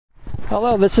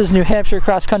Hello, this is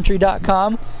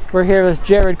NewHampshireCrossCountry.com. We're here with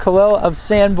Jared Khalil of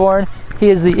Sanborn. He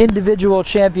is the individual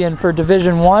champion for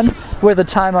Division 1 with a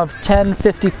time of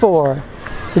 10:54.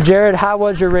 So Jared, how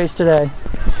was your race today?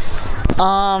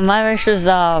 My race was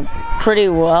pretty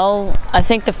well. I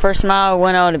think the first mile I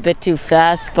went out a bit too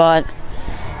fast, but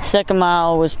second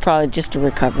mile was probably just a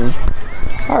recovery.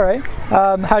 All right.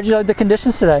 How did you like the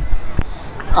conditions today?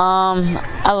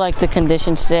 I like the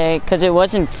conditions today because it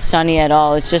wasn't sunny at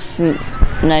all. It's just a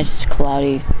nice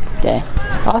cloudy day.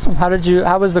 Awesome. How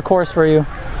was the course for you?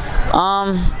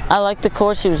 I liked the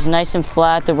course. It was nice and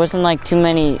flat. There wasn't like too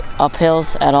many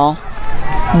uphills at all.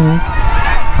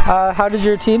 How did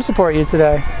your team support you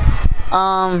today?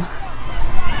 My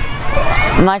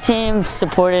team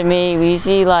supported me. We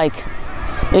usually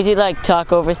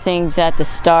talk over things at the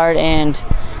start, and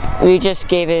we just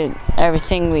gave it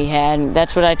everything we had.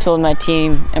 That's what I told my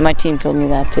team, and my team told me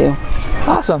that too.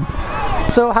 Awesome.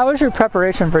 So how was your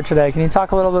preparation for today? Can you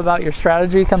talk a little bit about your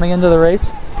strategy coming into the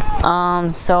race?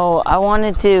 So I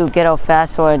wanted to get out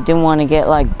fast, so I didn't want to get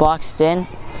like boxed in.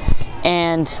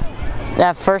 And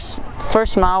that first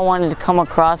mile I wanted to come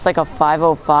across like a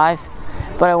 5:05,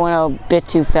 but I went a bit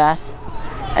too fast.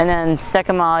 And then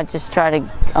second mile I just tried to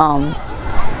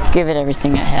give it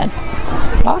everything I had.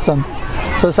 Awesome.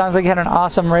 So it sounds like you had an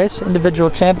awesome race,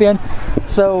 individual champion.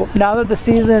 So now that the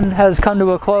season has come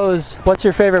to a close, what's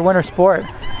your favorite winter sport?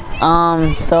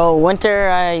 So winter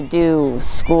I do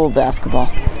school basketball.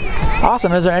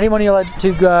 Awesome. Is there anyone you'd like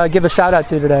to give a shout out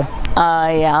to today?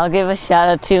 Yeah, I'll give a shout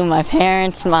out to my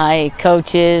parents, my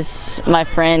coaches, my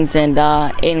friends, and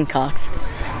Aiden Cox.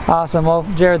 Awesome. Well,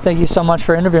 Jared, thank you so much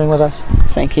for interviewing with us.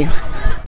 Thank you.